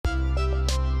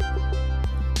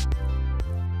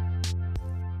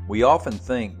We often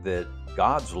think that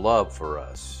God's love for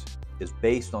us is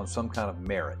based on some kind of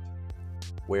merit,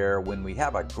 where when we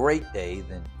have a great day,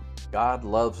 then God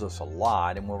loves us a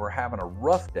lot, and when we're having a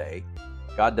rough day,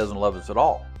 God doesn't love us at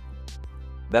all.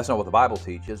 That's not what the Bible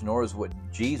teaches, nor is what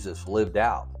Jesus lived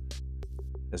out.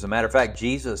 As a matter of fact,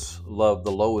 Jesus loved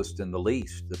the lowest and the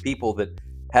least, the people that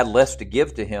had less to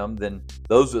give to him than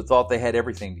those that thought they had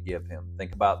everything to give him.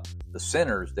 Think about the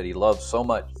sinners that he loved so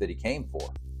much that he came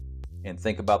for. And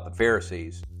think about the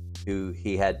Pharisees who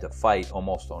he had to fight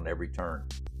almost on every turn.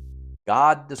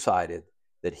 God decided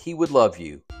that he would love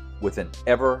you with an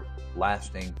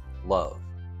everlasting love.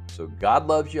 So God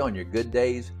loves you on your good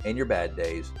days and your bad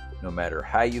days, no matter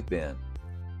how you've been.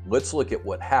 Let's look at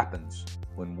what happens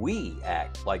when we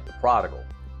act like the prodigal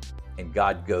and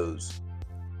God goes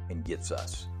and gets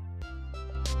us.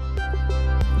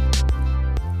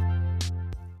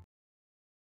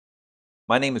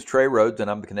 My name is Trey Rhodes, and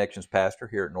I'm the Connections Pastor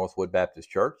here at Northwood Baptist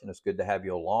Church, and it's good to have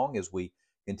you along as we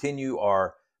continue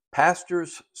our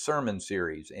Pastor's Sermon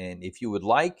Series. And if you would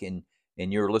like, and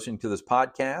you're listening to this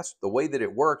podcast, the way that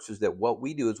it works is that what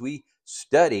we do is we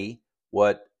study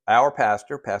what our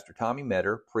pastor, Pastor Tommy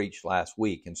Metter, preached last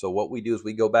week. And so what we do is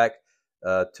we go back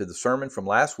to the sermon from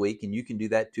last week, and you can do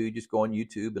that too. Just go on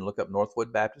YouTube and look up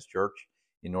Northwood Baptist Church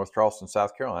in North Charleston,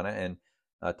 South Carolina, and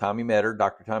Tommy Metter,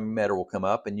 Dr. Tommy Metter will come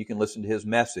up and you can listen to his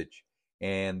message.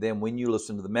 And then when you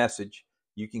listen to the message,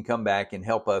 you can come back and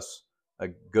help us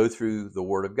go through the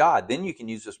Word of God. Then you can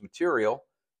use this material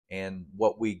and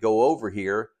what we go over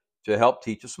here to help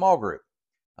teach a small group.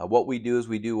 What we do is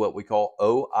we do what we call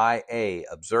OIA,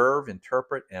 observe,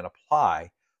 interpret, and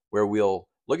apply, where we'll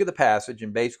look at the passage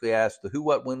and basically ask the who,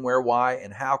 what, when, where, why,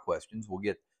 and how questions.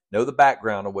 We'll know the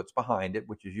background of what's behind it,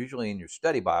 which is usually in your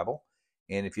study Bible.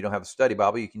 And if you don't have a study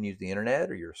Bible, you can use the internet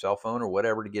or your cell phone or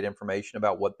whatever to get information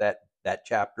about what that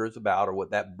chapter is about or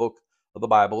what that book of the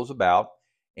Bible is about.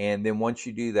 And then once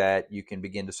you do that, you can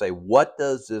begin to say, what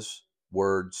does this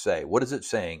word say? What is it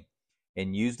saying?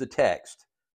 And use the text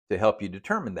to help you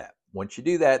determine that. Once you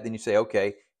do that, then you say,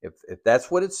 okay, if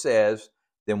that's what it says,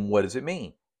 then what does it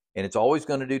mean? And it's always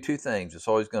going to do two things. It's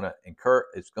always going to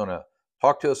it's going to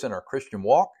talk to us in our Christian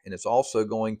walk, and it's also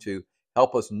going to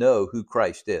help us know who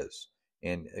Christ is.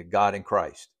 And God in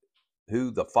Christ, who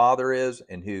the Father is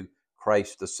and who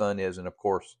Christ the Son is, and of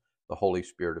course, the Holy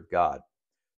Spirit of God.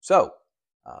 So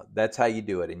that's how you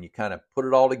do it. And you kind of put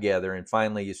it all together, and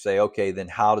finally you say, okay, then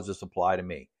how does this apply to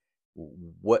me?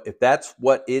 What if that's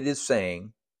what it is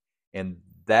saying, and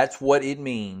that's what it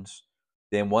means,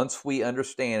 then once we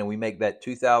understand and we make that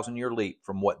 2,000-year leap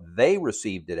from what they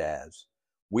received it as,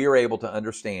 we are able to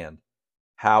understand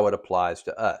how it applies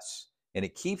to us. And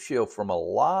it keeps you from a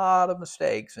lot of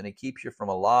mistakes, and it keeps you from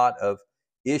a lot of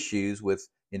issues with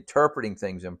interpreting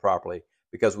things improperly,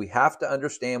 because we have to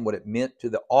understand what it meant to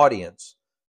the audience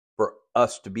for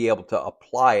us to be able to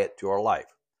apply it to our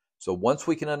life. So once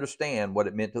we can understand what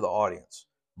it meant to the audience,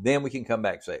 then we can come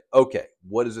back and say, okay,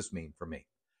 what does this mean for me?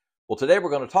 Well, today we're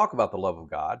going to talk about the love of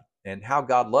God and how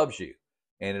God loves you.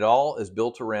 And it all is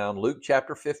built around Luke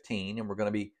chapter 15, and we're going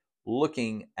to be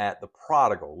looking at the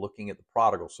prodigal.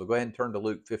 So go ahead and turn to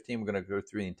Luke 15. We're going to go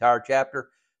through the entire chapter.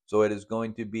 So it is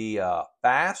going to be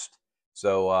fast.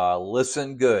 So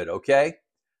listen good, okay?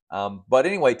 But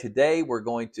anyway, today we're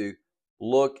going to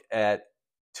look at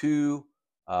two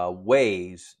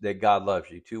ways that God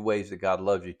loves you.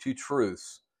 Two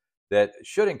truths that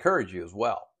should encourage you as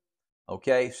well.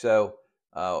 Okay, so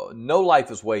no life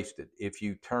is wasted if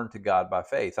you turn to God by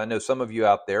faith. I know some of you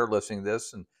out there listening to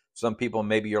this, and some people,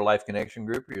 maybe your Life Connection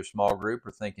group or your small group,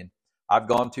 are thinking, I've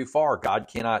gone too far. God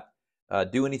cannot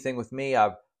do anything with me.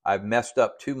 I've messed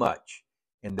up too much.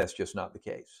 And that's just not the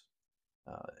case.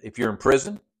 If you're in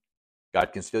prison,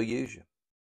 God can still use you.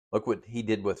 Look what he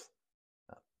did with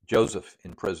Joseph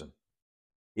in prison.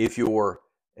 If you're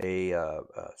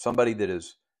somebody that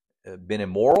has been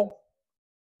immoral,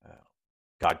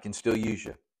 God can still use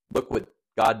you. Look what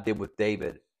God did with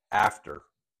David after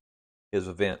his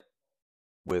event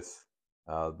with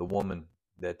the woman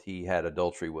that he had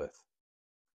adultery with.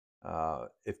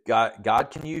 If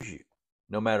God can use you,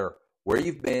 no matter where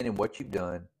you've been and what you've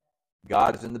done,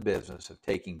 God is in the business of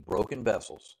taking broken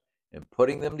vessels and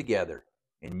putting them together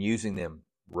and using them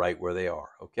right where they are,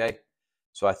 okay?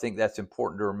 So I think that's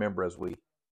important to remember as we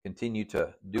continue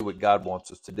to do what God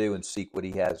wants us to do and seek what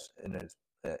he has and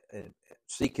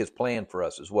seek his plan for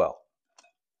us as well.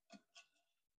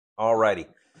 All righty.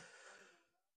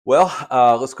 Well,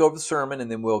 let's go over the sermon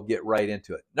and then we'll get right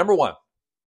into it. Number one,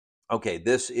 okay,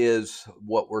 this is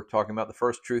what we're talking about. The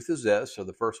first truth is this, or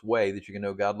the first way that you can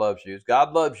know God loves you is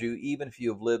God loves you even if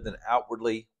you have lived an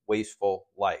outwardly wasteful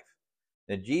life.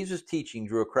 And Jesus' teaching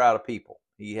drew a crowd of people.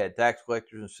 He had tax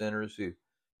collectors and sinners who,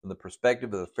 from the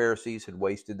perspective of the Pharisees, had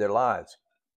wasted their lives.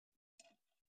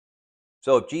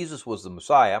 So if Jesus was the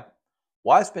Messiah,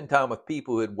 why spend time with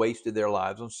people who had wasted their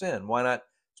lives on sin? Why not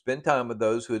spend time with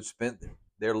those who had spent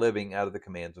their living out of the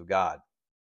commands of God?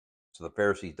 So the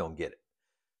Pharisees don't get it.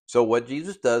 So what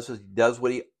Jesus does is he does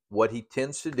what he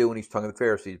tends to do when he's talking to the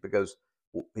Pharisees, because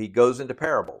he goes into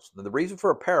parables. Now, the reason for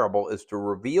a parable is to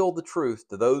reveal the truth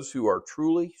to those who are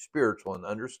truly spiritual and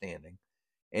understanding,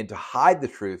 and to hide the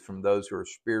truth from those who are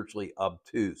spiritually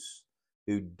obtuse,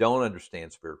 who don't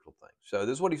understand spiritual things. So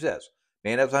this is what he says.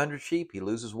 Man has 100 sheep, he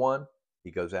loses one,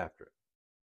 he goes after it.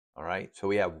 All right? So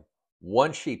we have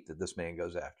one sheep that this man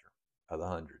goes after of the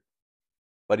 100.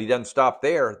 But he doesn't stop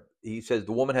there. He says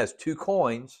the woman has 10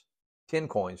 coins,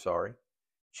 sorry.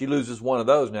 She loses one of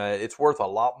those. Now, it's worth a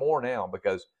lot more now,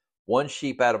 because one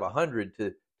sheep out of 100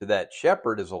 to that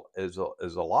shepherd is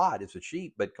a lot. It's a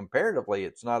sheep, but comparatively,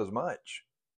 it's not as much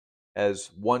as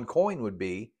one coin would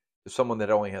be to someone that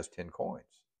only has 10 coins.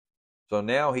 So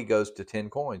now he goes to 10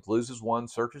 coins, loses one,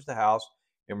 searches the house,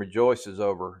 and rejoices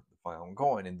over the found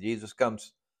coin. And Jesus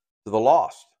comes to the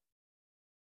lost.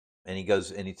 And he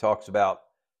goes and he talks about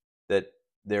that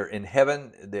they're in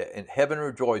heaven, and heaven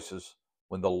rejoices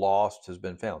when the lost has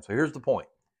been found. So here's the point.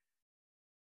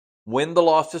 When the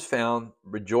lost is found,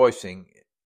 rejoicing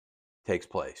takes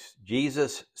place.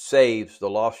 Jesus saves the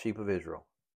lost sheep of Israel,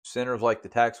 sinners like the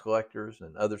tax collectors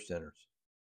and other sinners.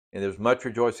 And there's much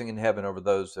rejoicing in heaven over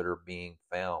those that are being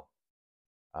found.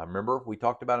 Remember, we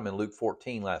talked about them in Luke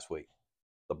 14 last week.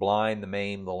 The blind, the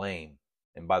maimed, the lame.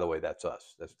 And by the way, that's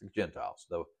us. That's the Gentiles,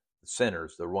 the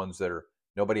sinners, the ones that are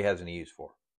nobody has any use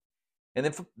for.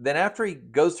 And then after he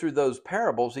goes through those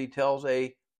parables, he tells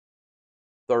a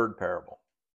third parable.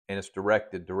 And it's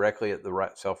directed directly at the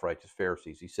self-righteous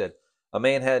Pharisees. He said, a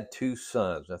man had 2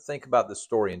 sons. Now think about this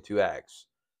story in 2 acts.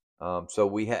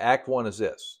 So act 1 is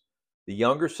this. The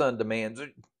younger son demands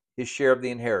his share of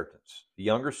the inheritance. The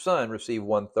younger son received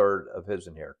 1/3 of his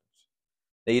inheritance.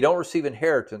 Now, you don't receive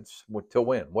inheritance till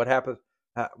when? What happens?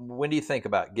 When do you think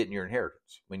about getting your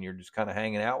inheritance? When you're just kind of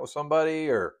hanging out with somebody,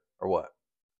 or what?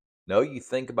 No, you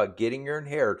think about getting your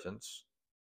inheritance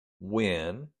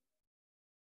when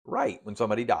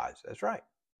somebody dies. That's right.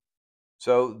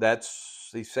 So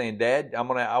he's saying, Dad, I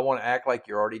want to act like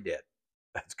you're already dead.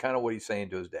 That's kind of what he's saying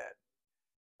to his dad.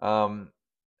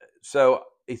 So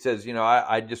he says,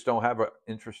 I just don't have an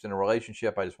interest in a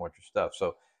relationship. I just want your stuff.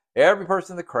 So every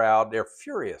person in the crowd, they're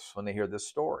furious when they hear this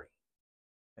story.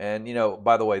 And,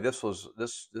 by the way, this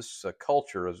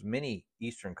culture, as many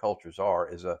Eastern cultures are,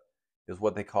 is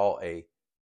what they call a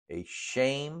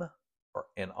shame or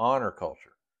an honor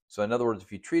culture. So in other words,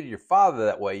 if you treated your father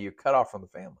that way, you're cut off from the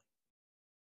family.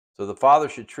 So the father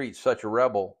should treat such a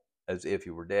rebel as if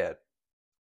he were dead.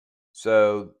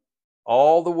 So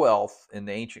all the wealth in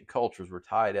the ancient cultures were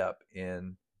tied up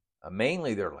in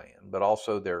mainly their land, but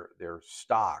also their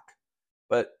stock.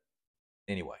 But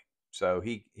anyway, so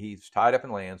he's tied up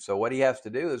in land. So what he has to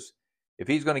do is, if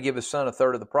he's going to give his son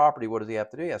 1/3 of the property, what does he have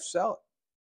to do? He has to sell it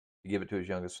to give it to his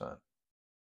youngest son.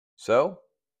 So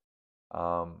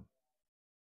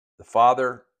the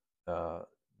father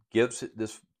gives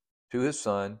this to his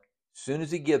son. As soon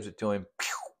as he gives it to him,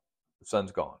 the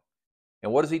son's gone.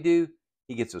 And what does he do?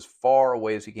 He gets as far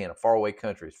away as he can, a faraway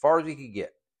country, as far as he could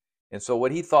get. And so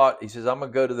what he thought, he says, I'm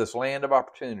going to go to this land of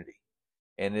opportunity.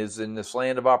 And it is in this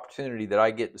land of opportunity that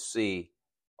I get to see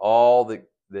all I'm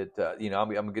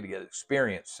going to get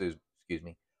experience,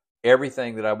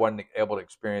 everything that I wasn't able to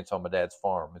experience on my dad's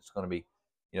farm. It's going to be,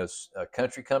 a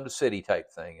country come to city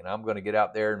type thing. And I'm going to get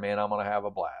out there and, man, I'm going to have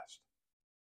a blast.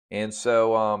 And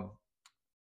so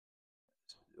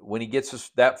when he gets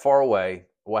that far away,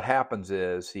 what happens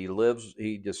is he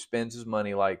just spends his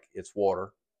money like it's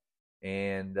water.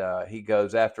 And he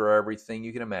goes after everything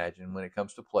you can imagine when it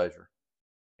comes to pleasure.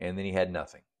 And then he had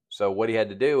nothing. So what he had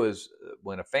to do is,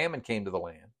 when a famine came to the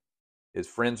land, his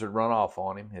friends had run off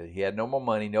on him. He had no more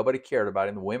money. Nobody cared about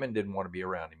him. The women didn't want to be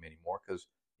around him anymore because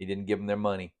he didn't give them their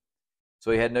money. So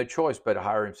he had no choice but to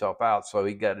hire himself out. So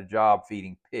he got a job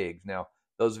feeding pigs. Now,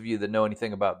 those of you that know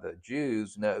anything about the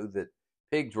Jews know that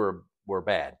pigs were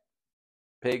bad.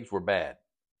 Pigs were bad.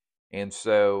 And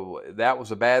so that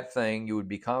was a bad thing. You would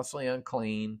be constantly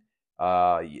unclean.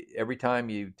 Every time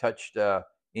you touched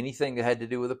anything that had to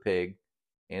do with a pig.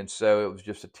 And so it was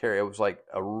just it was like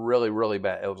a really, really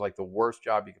bad, it was like the worst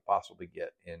job you could possibly get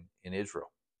in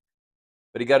Israel.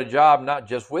 But he got a job not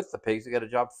just with the pigs, he got a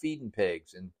job feeding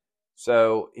pigs. And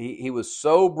so he was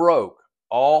so broke,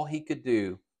 all he could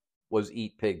do was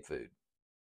eat pig food.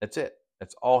 That's it.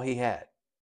 That's all he had.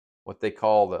 What they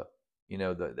call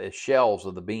the shells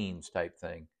of the beans type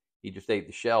thing. He just ate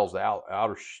the shells, the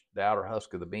outer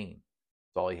husk of the bean.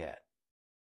 That's all he had.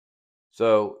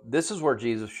 So this is where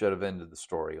Jesus should have ended the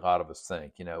story. A lot of us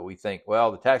think, we think,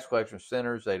 well, the tax collectors,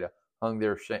 sinners, they'd have hung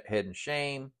their head in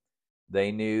shame.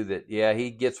 They knew that, yeah, he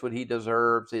gets what he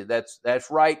deserves.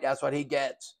 That's right. That's what he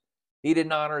gets. He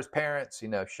didn't honor his parents.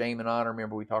 Shame and honor.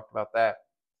 Remember we talked about that.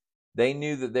 They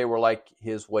knew that they were like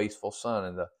his wasteful son,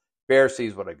 and the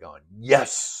Pharisees would have gone,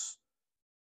 yes,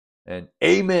 and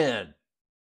amen.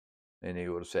 And he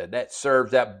would have said, that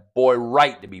serves that boy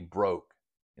right to be broke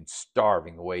and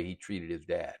starving the way he treated his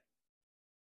dad.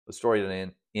 The story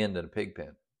didn't end in a pig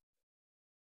pen.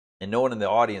 And no one in the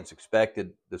audience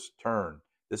expected this turn.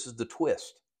 This is the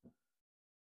twist.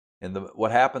 And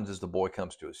what happens is the boy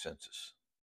comes to his senses.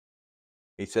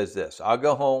 He says this, I'll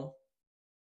go home,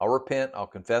 I'll repent, I'll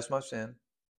confess my sin.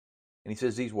 And he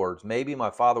says these words, maybe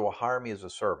my father will hire me as a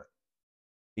servant.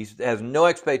 He has no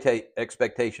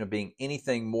expectation of being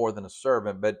anything more than a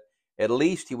servant, but at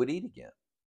least he would eat again.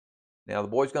 Now, the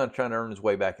boy's going to try to earn his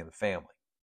way back in the family,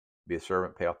 be a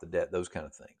servant, pay off the debt, those kind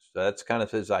of things. So that's kind of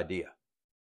his idea.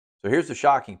 So here's the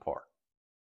shocking part.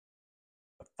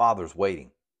 The father's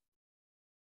waiting.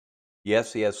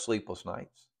 Yes, he has sleepless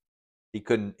nights. He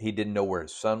didn't know where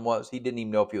his son was. He didn't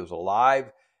even know if he was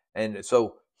alive. And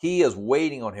so he is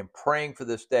waiting on him, praying for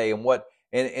this day. And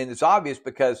it's obvious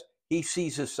because he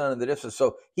sees his son in the distance.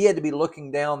 So he had to be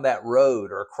looking down that road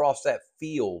or across that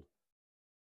field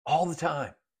all the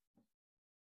time.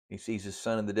 He sees his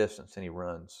son in the distance and he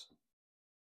runs.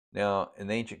 Now, in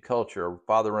the ancient culture, a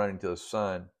father running to his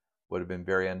son would have been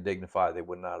very undignified. They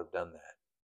would not have done that.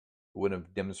 They wouldn't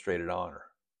have demonstrated honor.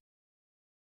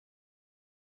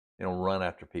 They don't run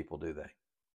after people, do they?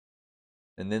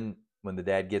 And then when the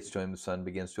dad gets to him, the son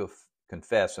begins to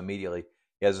confess immediately.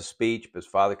 He has a speech, but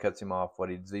his father cuts him off. What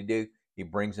does he do? He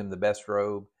brings him the best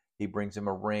robe. He brings him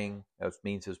a ring. That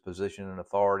means his position and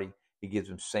authority. He gives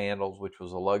him sandals, which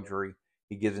was a luxury.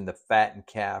 He gives him the fattened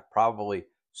calf, probably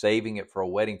saving it for a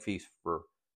wedding feast for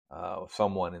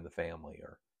someone in the family,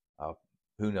 or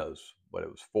who knows what it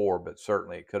was for, but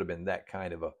certainly it could have been that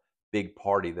kind of a big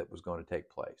party that was going to take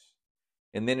place.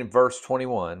 And then in verse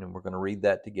 21, and we're going to read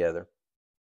that together,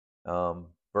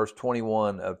 verse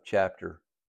 21 of chapter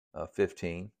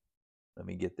 15. Let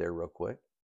me get there real quick.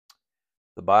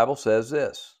 The Bible says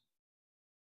this.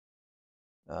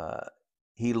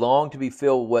 He longed to be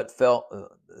filled with what felt...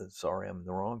 sorry, I'm in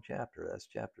the wrong chapter. That's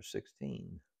chapter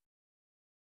 16.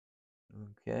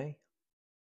 Okay.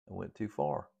 I went too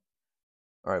far.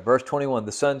 All right, verse 21.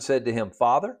 The son said to him,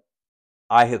 Father,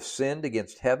 I have sinned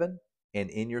against heaven and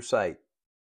in your sight.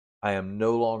 I am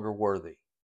no longer worthy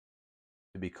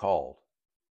to be called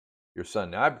your son.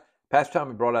 Now, Pastor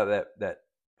Tommy brought out that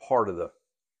part of the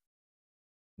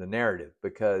narrative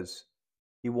because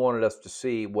he wanted us to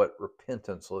see what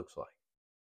repentance looks like.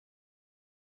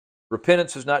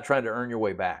 Repentance is not trying to earn your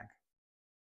way back.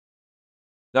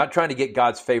 Not trying to get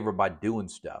God's favor by doing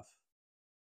stuff.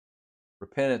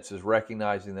 Repentance is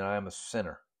recognizing that I am a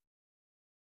sinner.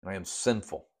 And I am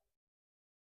sinful.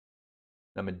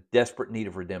 I'm in desperate need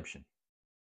of redemption.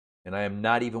 And I am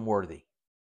not even worthy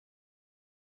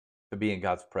to be in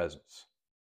God's presence.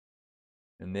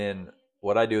 And then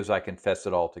what I do is I confess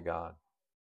it all to God.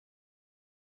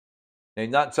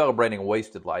 And not celebrating a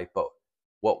wasted life, but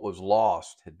what was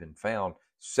lost had been found.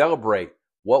 Celebrate.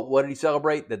 What did he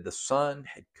celebrate? That the son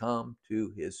had come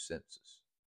to his senses.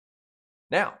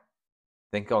 Now,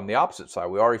 think on the opposite side.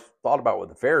 We already thought about what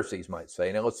the Pharisees might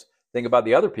say. Now let's think about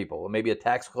the other people. Maybe a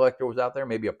tax collector was out there.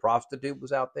 Maybe a prostitute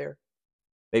was out there.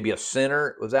 Maybe a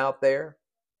sinner was out there.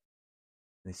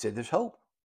 And he said, there's hope.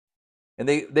 And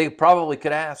they probably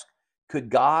could ask, could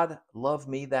God love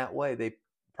me that way? They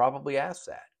probably asked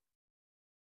that.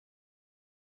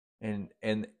 And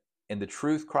the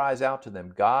truth cries out to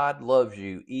them, God loves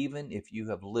you even if you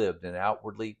have lived an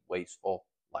outwardly wasteful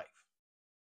life.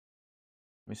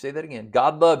 Let me say that again.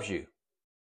 God loves you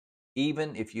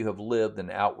even if you have lived an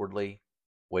outwardly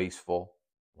wasteful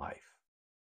life.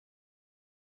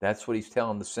 That's what he's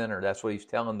telling the sinner. That's what he's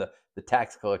telling the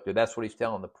tax collector. That's what he's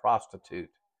telling the prostitute.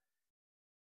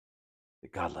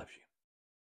 That God loves you.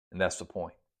 And that's the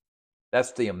point.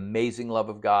 That's the amazing love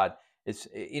of God. It's,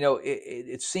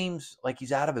 it seems like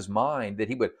he's out of his mind that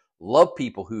he would love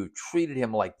people who treated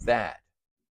him like that.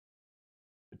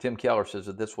 But Tim Keller says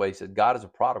it this way. He said, God is a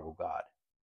prodigal God.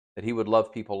 That he would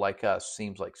love people like us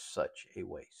seems like such a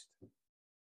waste.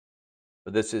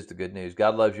 But this is the good news.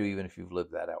 God loves you even if you've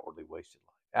lived that outwardly wasted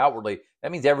life. Outwardly,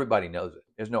 that means everybody knows it.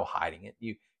 There's no hiding it.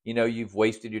 You've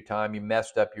wasted your time. You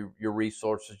messed up your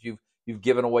resources. You've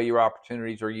given away your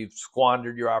opportunities, or you've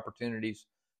squandered your opportunities.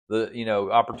 the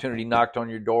opportunity knocked on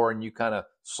your door and you kind of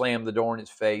slammed the door in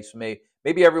its face.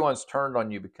 Maybe everyone's turned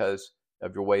on you because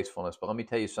of your wastefulness. But let me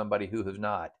tell you somebody who has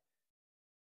not.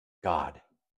 God.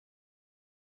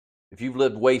 If you've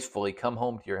lived wastefully, come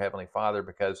home to your Heavenly Father,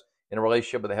 because in a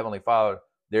relationship with the Heavenly Father,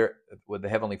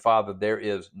 there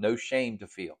is no shame to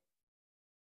feel.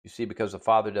 You see, because the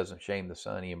Father doesn't shame the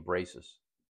Son, He embraces.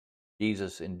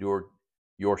 Jesus endured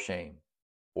your shame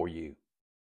for you.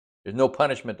 There's no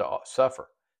punishment to suffer,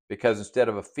 because instead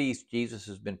of a feast, Jesus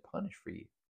has been punished for you.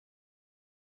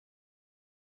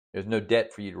 There's no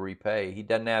debt for you to repay. He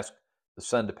doesn't ask the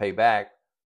Son to pay back.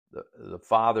 The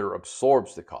Father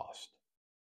absorbs the cost.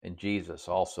 And Jesus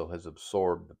also has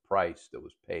absorbed the price that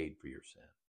was paid for your sin.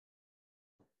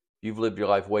 If you've lived your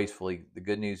life wastefully, the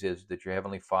good news is that your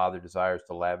Heavenly Father desires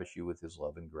to lavish you with His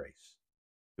love and grace.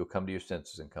 You'll come to your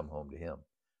senses and come home to Him.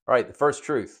 All right, the first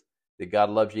truth, that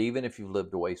God loves you even if you've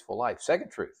lived a wasteful life.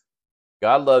 Second truth,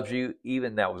 God loves you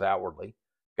even, that was outwardly.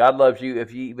 God loves you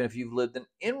even if you've lived an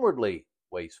inwardly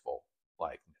wasteful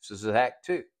life. This is Act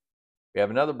 2. We have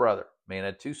another brother. Man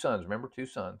had 2 sons. Remember, 2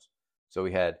 sons. So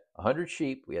we had 100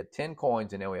 sheep, we had 10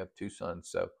 coins, and now we have 2 sons.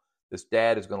 So this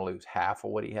dad is going to lose half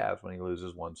of what he has when he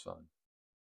loses 1 son.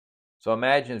 So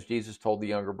imagine as Jesus told the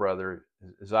younger brother,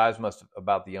 his eyes must have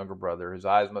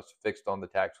fixed on the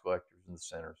tax collectors and the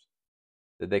sinners,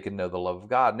 that they could know the love of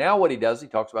God. Now what he does, he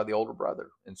talks about the older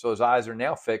brother. And so his eyes are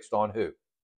now fixed on who?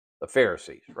 The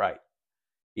Pharisees, right?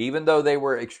 Even though they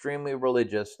were extremely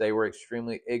religious, they were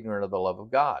extremely ignorant of the love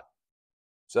of God.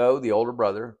 So the older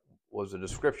brother was a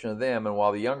description of them, and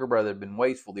while the younger brother had been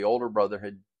wasteful, the older brother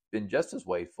had been just as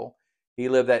wasteful. He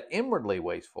lived that inwardly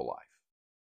wasteful life.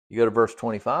 You go to verse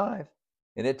 25,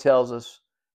 and it tells us,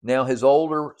 now his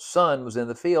older son was in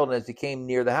the field, and as he came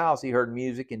near the house, he heard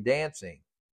music and dancing.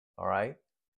 All right?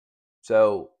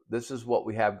 So this is what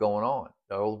we have going on.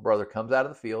 The older brother comes out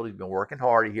of the field. He's been working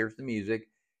hard. He hears the music,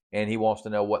 and he wants to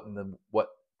know what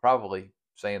probably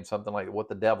saying something like what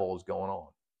the devil is going on.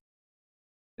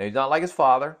 Now, he's not like his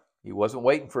father. He wasn't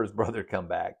waiting for his brother to come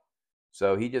back.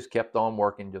 So he just kept on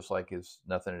working just like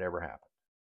nothing had ever happened.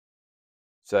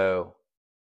 So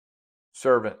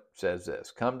servant says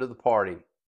this, come to the party.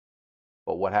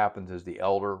 But what happens is the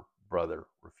elder brother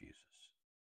refuses.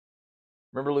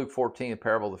 Remember Luke 14, the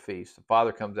parable of the feast. The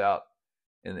father comes out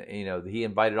and he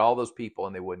invited all those people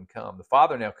and they wouldn't come. The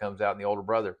father now comes out and the older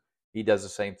brother, he does the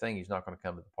same thing. He's not going to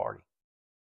come to the party.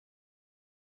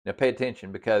 Now pay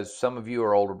attention, because some of you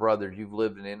are older brothers. You've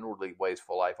lived an inwardly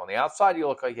wasteful life. On the outside, you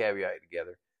look like you have your act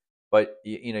together. But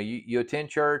you attend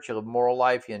church, you live a moral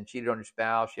life, you haven't cheated on your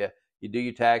spouse, you do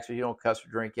your taxes, you don't cuss or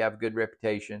drink, you have a good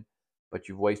reputation, but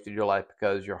you've wasted your life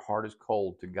because your heart is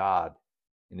cold to God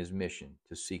and His mission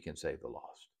to seek and save the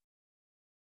lost.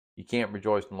 You can't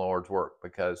rejoice in the Lord's work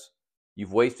because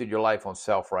you've wasted your life on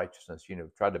self-righteousness.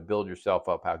 Tried to build yourself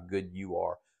up how good you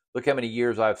are. Look how many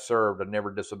years I've served. I've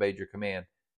never disobeyed your command.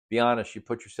 Be honest, you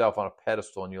put yourself on a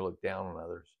pedestal and you look down on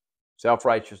others.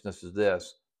 Self-righteousness is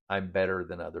this: I'm better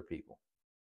than other people.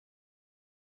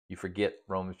 You forget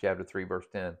Romans chapter 3, verse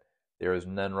 10. There is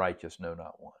none righteous, no,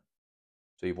 not one.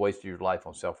 So you've wasted your life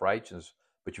on self-righteousness,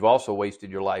 but you've also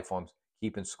wasted your life on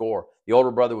keeping score. The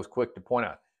older brother was quick to point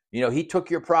out, he took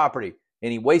your property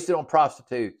and he wasted on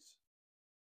prostitutes.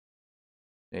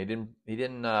 And he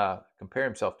didn't compare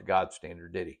himself to God's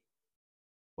standard, did he?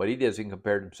 What he did is he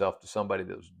compared himself to somebody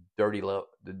that was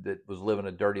that was living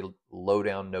a dirty,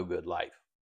 low-down, no-good life.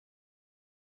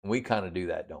 And we kind of do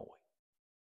that, don't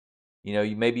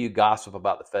we? Maybe you gossip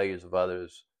about the failures of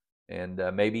others, and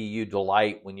maybe you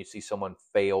delight when you see someone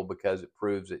fail because it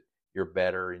proves that you're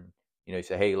better. And you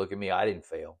say, "Hey, look at me! I didn't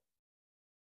fail."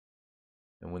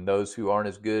 And when those who aren't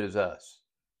as good as us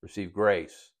receive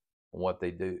grace on what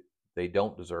they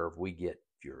don't deserve, we get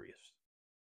furious.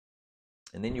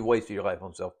 And then you wasted your life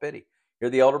on self-pity. Here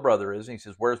the elder brother is, and he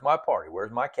says, where's my party?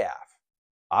 Where's my calf?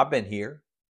 I've been here.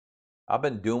 I've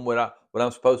been doing what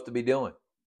I'm supposed to be doing.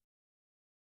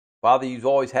 Father, you've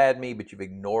always had me, but you've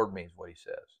ignored me, is what he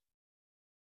says.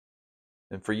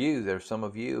 And for you, there's some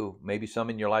of you, maybe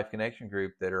some in your Life Connection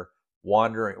group, that are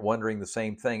wondering the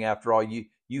same thing. After all,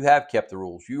 you have kept the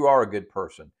rules. You are a good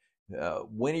person.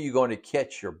 When are you going to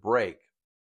catch your break?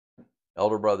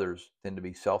 Elder brothers tend to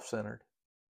be self-centered,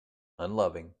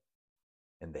 unloving,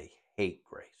 and they hate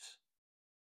grace.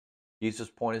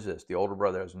 Jesus' point is this: the older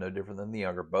brother is no different than the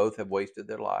younger. Both have wasted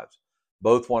their lives.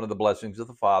 Both wanted the blessings of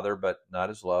the Father, but not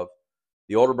His love.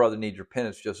 The older brother needs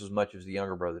repentance just as much as the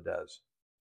younger brother does.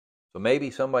 So maybe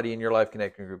somebody in your Life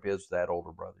Connection group is that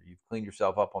older brother. You've cleaned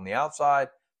yourself up on the outside,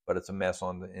 but it's a mess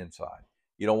on the inside.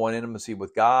 You don't want intimacy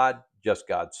with God, just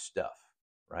God's stuff,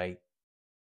 right?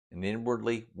 An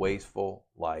inwardly wasteful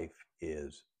life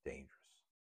is dangerous.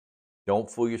 Don't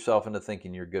fool yourself into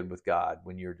thinking you're good with God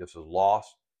when you're just as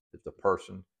lost as the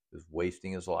person who's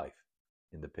wasting his life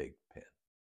in the pig pen.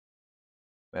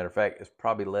 Matter of fact, it's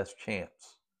probably less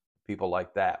chance people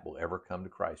like that will ever come to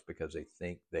Christ because they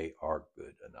think they are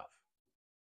good enough.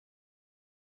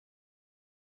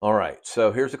 All right,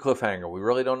 so here's a cliffhanger. We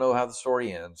really don't know how the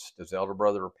story ends. Does the elder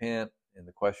brother repent? And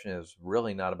the question is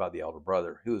really not about the elder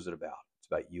brother. Who is it about? It's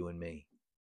about you and me.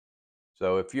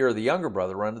 So if you're the younger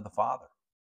brother, run to the Father.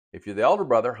 If you're the elder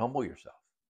brother, humble yourself.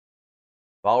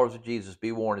 Followers of Jesus,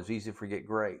 be warned, it's easy to forget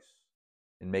grace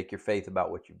and make your faith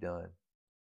about what you've done.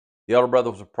 The elder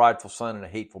brother was a prideful son and a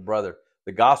hateful brother.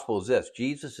 The gospel is this: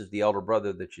 Jesus is the elder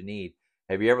brother that you need.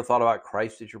 Have you ever thought about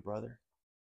Christ as your brother?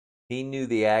 He knew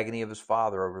the agony of his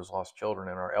father over his lost children,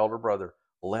 and our elder brother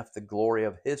left the glory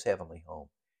of his heavenly home,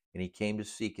 and he came to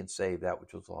seek and save that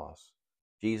which was lost.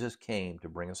 Jesus came to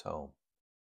bring us home,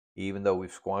 even though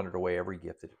we've squandered away every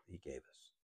gift that he gave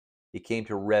us. He came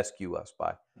to rescue us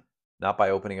not by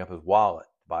opening up his wallet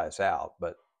to buy us out,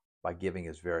 but by giving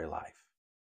his very life.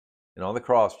 And on the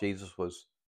cross, Jesus was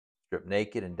stripped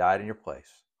naked and died in your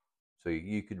place so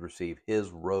you could receive his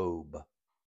robe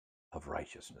of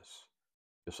righteousness,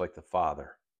 just like the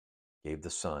Father gave the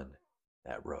Son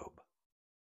that robe.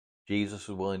 Jesus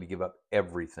was willing to give up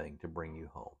everything to bring you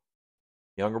home.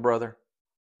 Younger brother,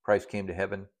 Christ came to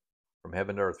heaven, from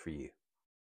heaven to earth for you.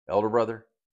 Elder brother,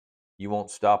 you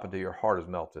won't stop until your heart is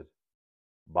melted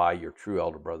by your true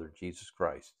elder brother, Jesus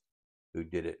Christ, who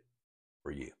did it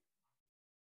for you.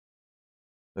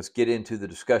 Let's get into the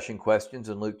discussion questions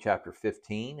in Luke chapter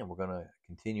 15, and we're going to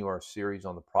continue our series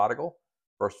on the prodigal.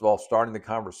 First of all, starting the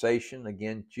conversation,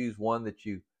 again, choose one that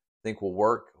you think will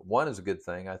work. One is a good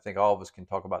thing. I think all of us can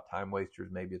talk about time wasters.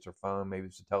 Maybe it's our phone, maybe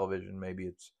it's the television, maybe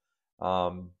it's,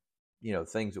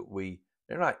 things that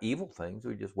they're not evil things.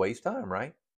 We just waste time,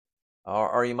 right?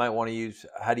 Or you might want to use,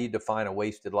 how do you define a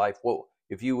wasted life? Well,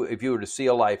 if you were to see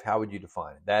a life, how would you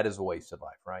define it? That is a wasted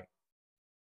life, right?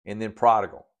 And then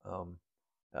prodigal.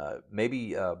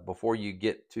 Maybe before you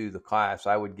get to the class,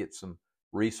 I would get some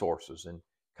resources and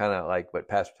kind of like what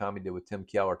Pastor Tommy did with Tim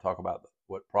Keller, talk about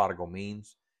what prodigal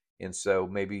means. And so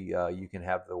maybe you can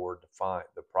have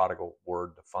the prodigal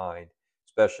word defined,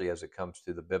 especially as it comes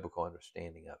to the biblical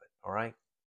understanding of it. All right.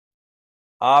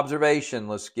 Observation.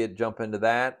 Let's jump into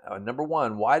that. Number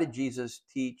one, why did Jesus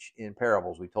teach in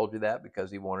parables? We told you that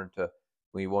because he wanted to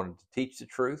teach the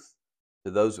truth to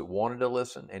those that wanted to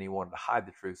listen, and he wanted to hide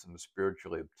the truth from the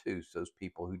spiritually obtuse, those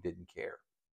people who didn't care.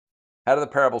 How do the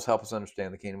parables help us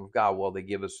understand the kingdom of God? Well, they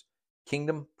give us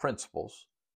kingdom principles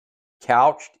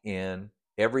couched in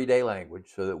everyday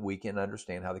language so that we can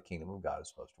understand how the kingdom of God is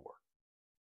supposed to work.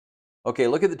 Okay,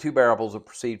 look at the two parables that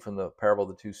proceed from the parable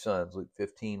of the two sons, Luke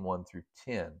 15, 1 through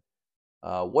 10.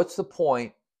 What's the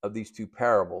point of these two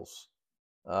parables?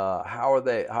 How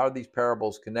are these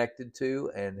parables connected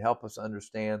to and help us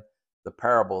understand the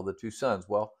parable of the two sons?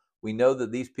 Well, we know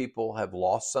that these people have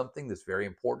lost something that's very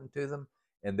important to them,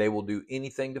 and they will do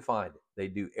anything to find it. They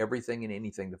do everything and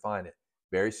anything to find it.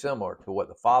 Very similar to what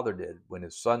the father did when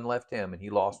his son left him and he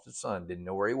lost his son, didn't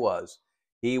know where he was.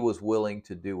 He was willing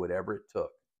to do whatever it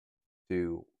took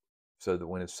so that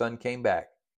when his son came back,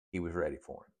 he was ready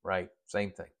for him, right? Same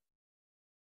thing.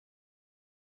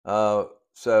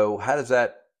 So how does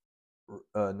that,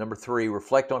 number three,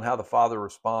 reflect on how the father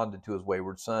responded to his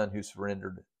wayward son who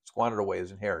squandered away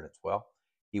his inheritance? Well,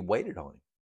 he waited on him.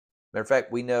 Matter of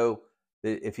fact, we know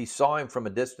that if he saw him from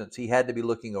a distance, he had to be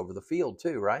looking over the field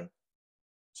too, right?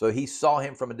 So he saw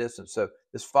him from a distance. So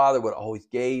this father would always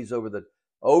gaze over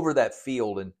that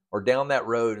field or down that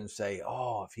road and say,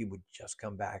 oh, if he would just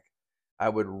come back, I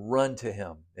would run to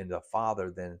him. And the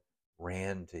father then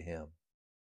ran to him.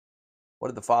 What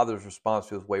did the father's response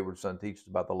to his wayward son teach us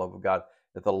about the love of God?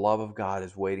 That the love of God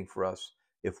is waiting for us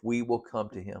if we will come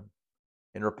to him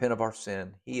and repent of our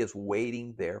sin. He is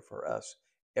waiting there for us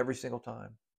every single time.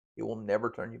 He will never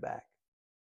turn you back.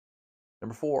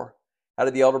 Number four, how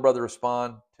did the elder brother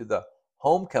respond to the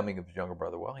homecoming of his younger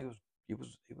brother? Well, he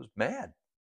was mad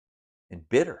and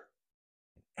bitter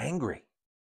and angry.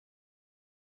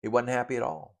 He wasn't happy at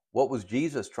all. What was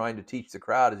Jesus trying to teach the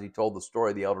crowd as he told the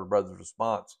story of the elder brother's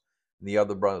response and the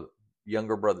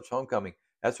younger brother's homecoming?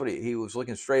 That's what he was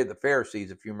looking straight at the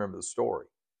Pharisees, if you remember the story.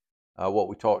 What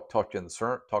we talked to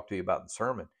you about in the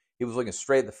sermon. He was looking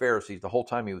straight at the Pharisees the whole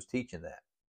time he was teaching that.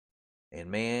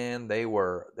 And man, they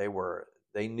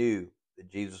knew that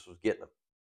Jesus was getting them.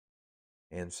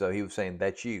 And so he was saying,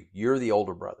 that's you. You're the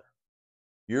older brother.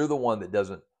 You're the one that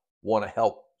doesn't want to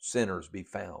help sinners be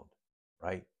found,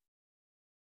 right?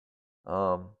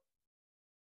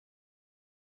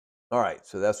 All right,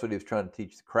 so that's what he was trying to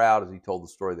teach the crowd as he told the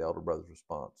story of the elder brother's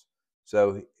response.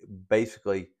 So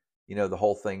basically, the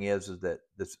whole thing is that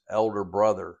this elder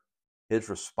brother, his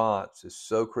response is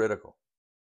so critical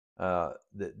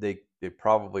that they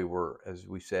probably were, as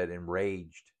we said,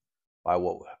 enraged by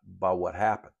what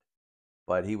happened.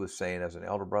 But he was saying, as an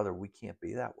elder brother, we can't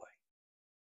be that way.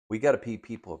 We got to be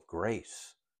people of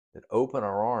grace that open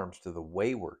our arms to the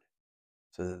wayward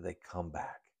so that they come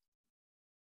back.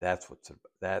 That's what it's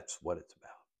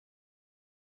about.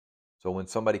 So when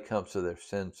somebody comes to their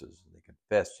senses and they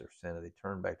confess their sin and they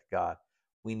turn back to God,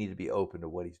 we need to be open to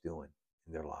what he's doing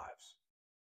in their lives.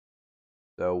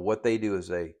 So what they do is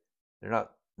they're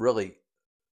not really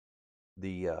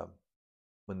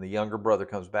when the younger brother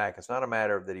comes back, it's not a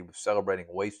matter of that he was celebrating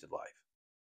a wasted life,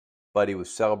 but he was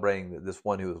celebrating that this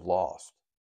one who is lost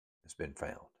has been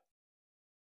found.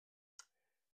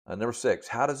 Number 6,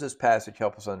 how does this passage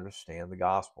help us understand the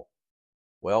gospel?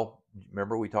 Well,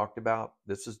 remember we talked about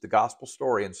this is the gospel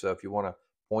story, and so if you want to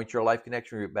point your life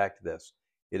connection group back to this,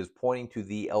 it is pointing to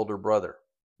the elder brother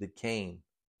that came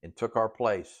and took our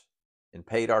place and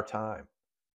paid our time.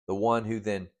 The one who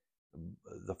then,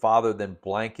 the Father then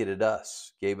blanketed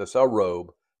us, gave us a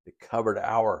robe that covered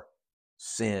our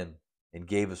sin and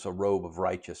gave us a robe of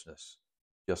righteousness,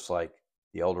 just like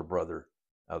the elder brother,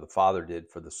 the Father did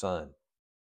for the Son.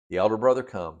 The elder brother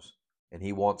comes and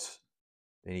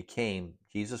he came,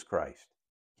 Jesus Christ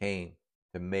came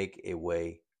to make a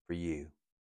way for you.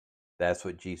 That's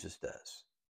what Jesus does.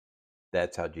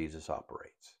 That's how Jesus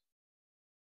operates.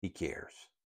 He cares.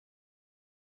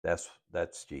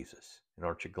 That's Jesus. And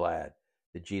aren't you glad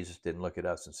that Jesus didn't look at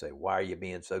us and say, why are you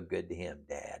being so good to him,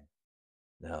 Dad?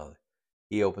 No,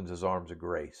 he opens his arms of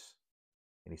grace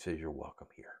and he says, you're welcome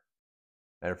here.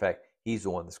 Matter of fact, he's the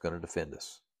one that's going to defend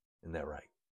us. Isn't that right?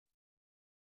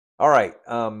 All right,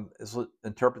 let's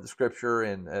interpret the scripture.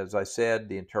 And as I said,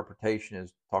 the interpretation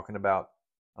is talking about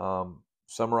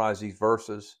summarize these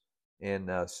verses and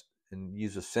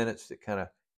use a sentence that kind of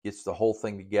gets the whole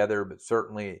thing together. But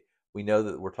certainly we know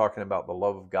that we're talking about the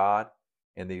love of God,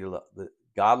 and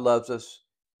God loves us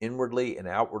inwardly and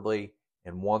outwardly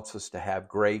and wants us to have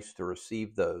grace to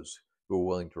receive those who are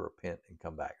willing to repent and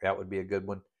come back. That would be a good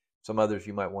one. Some others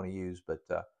you might want to use, but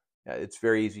it's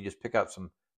very easy. Just pick out some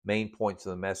main points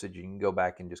of the message, and you can go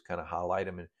back and just kind of highlight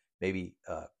them and maybe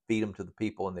feed them to the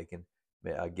people, and they can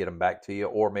get them back to you,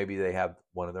 or maybe they have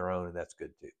one of their own, and that's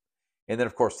good too. And then,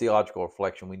 of course, theological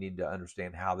reflection. We need to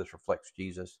understand how this reflects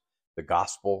Jesus, the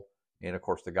gospel, and of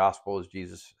course, the gospel is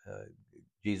Jesus.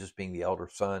 Jesus being the elder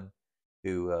son,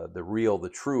 who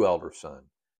the true elder son,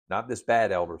 not this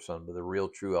bad elder son, but the real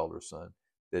true elder son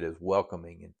that is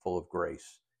welcoming and full of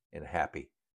grace and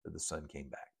happy that the son came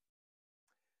back.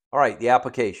 All right, the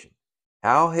application.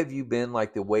 How have you been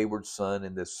like the wayward son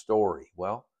in this story?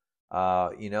 Well,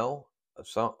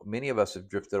 many of us have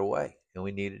drifted away, and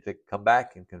we needed to come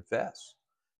back and confess.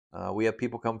 We have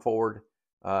people come forward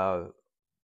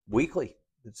weekly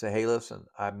that say, hey, listen,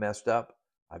 I've messed up,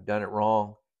 I've done it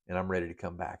wrong, and I'm ready to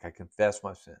come back. I confess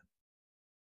my sin.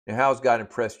 Now, how has God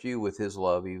impressed you with his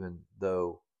love, even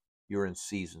though you're in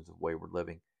seasons of wayward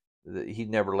living? He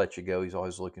never let you go. He's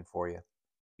always looking for you.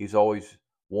 He's always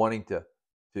wanting to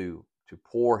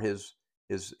pour his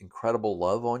incredible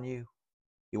love on you.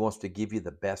 He wants to give you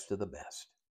the best of the best.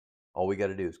 All we got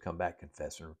to do is come back,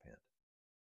 confess, and repent.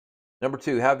 Number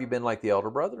 2, how have you been like the elder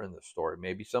brother in this story?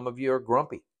 Maybe some of you are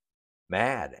grumpy,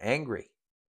 mad, angry,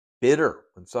 bitter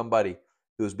when somebody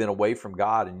who has been away from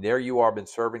God, and there you are, been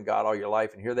serving God all your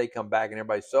life, and here they come back, and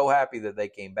everybody's so happy that they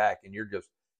came back, and you're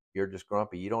just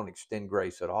grumpy. You don't extend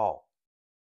grace at all,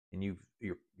 and you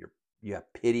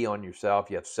have pity on yourself.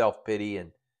 You have self-pity,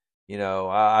 and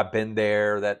I've been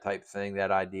there, that type of thing,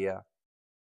 that idea.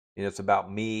 It's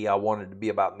about me. I want it to be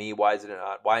about me. Why isn't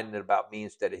it about me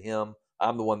instead of him?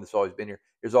 I'm the one that's always been here.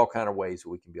 There's all kind of ways that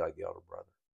we can be like the elder brother.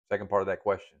 Second part of that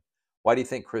question. Why do you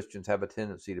think Christians have a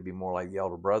tendency to be more like the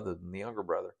elder brother than the younger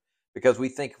brother? Because we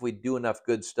think if we do enough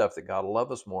good stuff that God will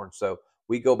love us more. And so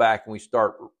we go back and we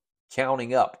start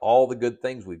counting up all the good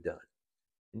things we've done.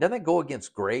 And doesn't that go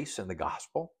against grace and the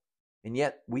gospel? And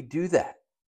yet we do that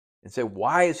and say,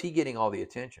 why is he getting all the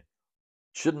attention?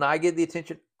 Shouldn't I get the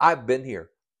attention? I've been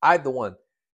here. I'm the one.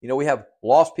 We have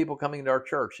lost people coming into our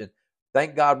church, and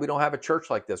thank God we don't have a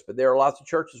church like this, but there are lots of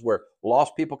churches where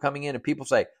lost people coming in and people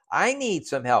say, I need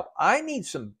some help. I need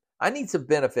some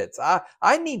benefits.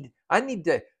 I need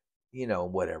to,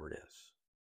 whatever it is.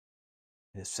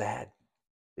 And it's sad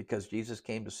because Jesus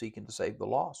came to seek and to save the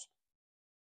lost.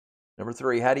 Number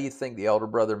 3, how do you think the elder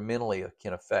brother mentality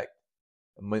can affect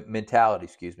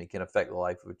the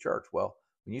life of a church? Well,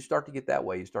 when you start to get that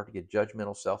way, you start to get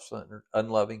judgmental, self-centered,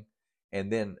 unloving.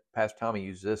 And then Pastor Tommy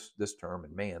used this term,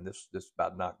 and man, this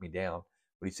about knocked me down.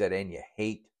 But he said, and you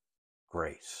hate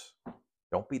grace.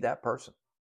 Don't be that person,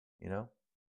 you know.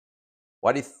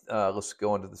 Why do you let's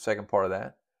go into the second part of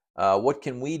that. What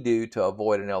can we do to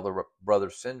avoid an elder brother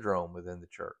syndrome within the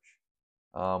church?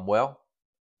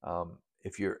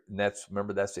 If you're, and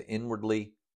remember, that's an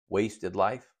inwardly wasted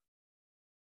life.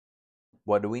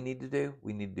 What do we need to do?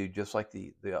 We need to do just like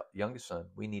the youngest son.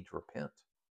 We need to repent.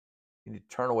 We need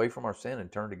to turn away from our sin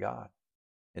and turn to God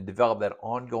and develop that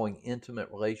ongoing intimate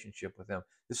relationship with Him.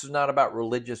 This is not about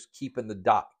religious keeping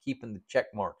the check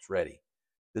marks ready.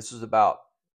 This is about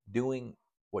doing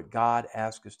what God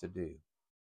asks us to do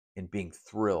and being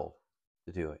thrilled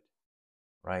to do it,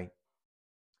 right?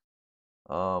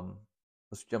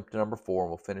 Let's jump to number 4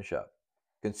 and we'll finish up.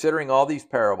 Considering all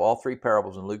three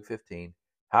parables in Luke 15,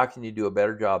 how can you do a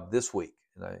better job this week?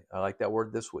 And I like that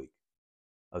word, this week,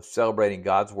 of celebrating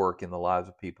God's work in the lives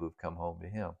of people who've come home to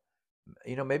Him.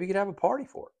 You know, maybe you could have a party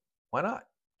for it. Why not?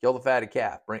 Kill the fatted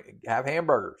calf. Have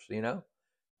hamburgers. You know,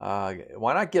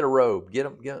 why not get a robe? Get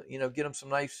them some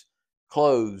nice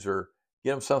clothes, or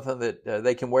get them something that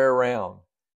they can wear around.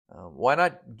 Why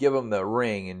not give them the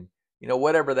ring, and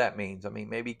whatever that means. I mean,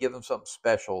 maybe give them something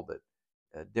special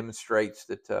that demonstrates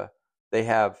that they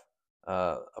have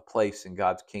a place in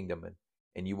God's kingdom,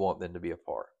 and you want them to be a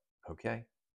part. Okay.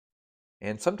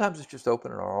 And sometimes it's just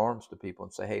opening our arms to people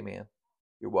and say, hey, man,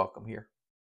 you're welcome here.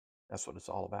 That's what it's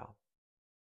all about.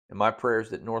 And my prayer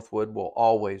is that Northwood will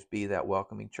always be that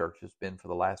welcoming church it's been for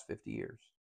the last 50 years,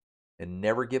 and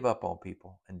never give up on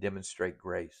people and demonstrate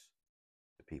grace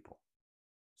to people.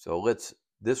 So let's,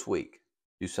 this week,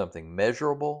 do something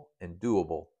measurable and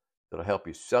doable that'll help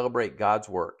you celebrate God's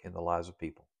work in the lives of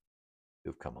people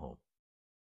who've come home.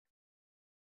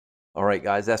 All right,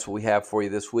 guys, that's what we have for you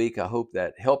this week. I hope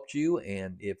that helped you.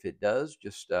 And if it does,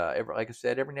 just like I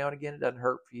said, every now and again, it doesn't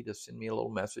hurt for you to send me a little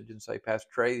message and say, Pastor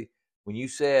Trey, when you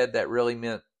said that really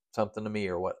meant something to me,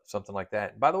 or something like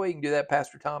that. And by the way, you can do that,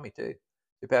 Pastor Tommy, too.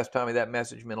 Say, Pastor Tommy, that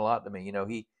message meant a lot to me.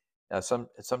 He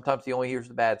sometimes he only hears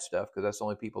the bad stuff because that's the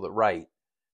only people that write.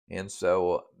 And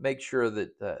so make sure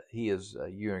that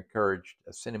you're encouraged.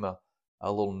 Send him a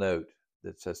little note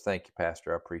that says, thank you,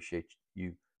 Pastor. I appreciate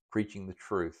you preaching the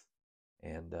truth.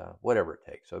 And whatever it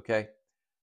takes, okay?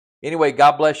 Anyway,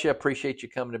 God bless you. I appreciate you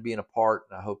coming and being a part.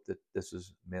 And I hope that this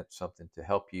has meant something to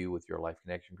help you with your Life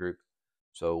Connection group.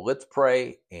 So let's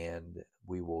pray, and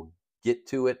we will get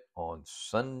to it on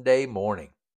Sunday morning.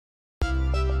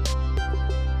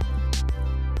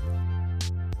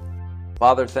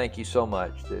 Father, thank you so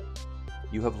much that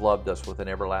you have loved us with an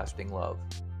everlasting love.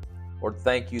 Lord,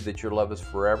 thank you that your love is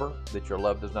forever, that your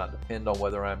love does not depend on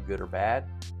whether I'm good or bad.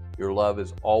 Your love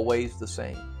is always the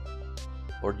same.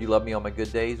 Lord, you love me on my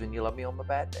good days and you love me on my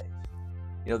bad days.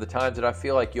 The times that I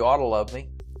feel like you ought to love me,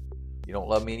 you don't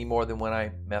love me any more than when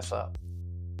I mess up.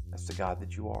 That's the God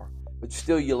that you are. But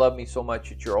still, you love me so much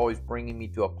that you're always bringing me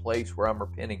to a place where I'm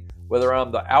repenting. Whether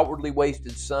I'm the outwardly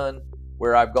wasted son,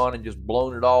 where I've gone and just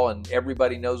blown it all and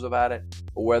everybody knows about it,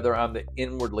 or whether I'm the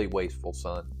inwardly wasteful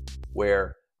son,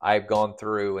 where I've gone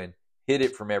through and hid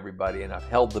it from everybody, and I've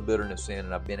held the bitterness in,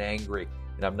 and I've been angry,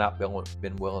 and I've not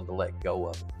been willing to let go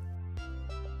of it.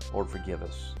 Lord, forgive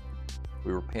us.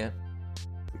 We repent,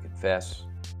 we confess,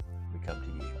 we come to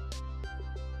you.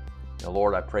 Now,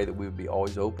 Lord, I pray that we would be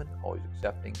always open, always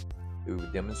accepting, that we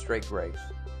would demonstrate grace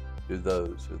to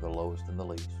those who are the lowest and the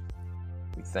least.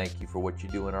 We thank you for what you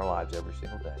do in our lives every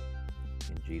single day.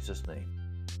 In Jesus' name,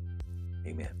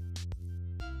 amen.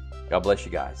 God bless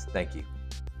you guys. Thank you.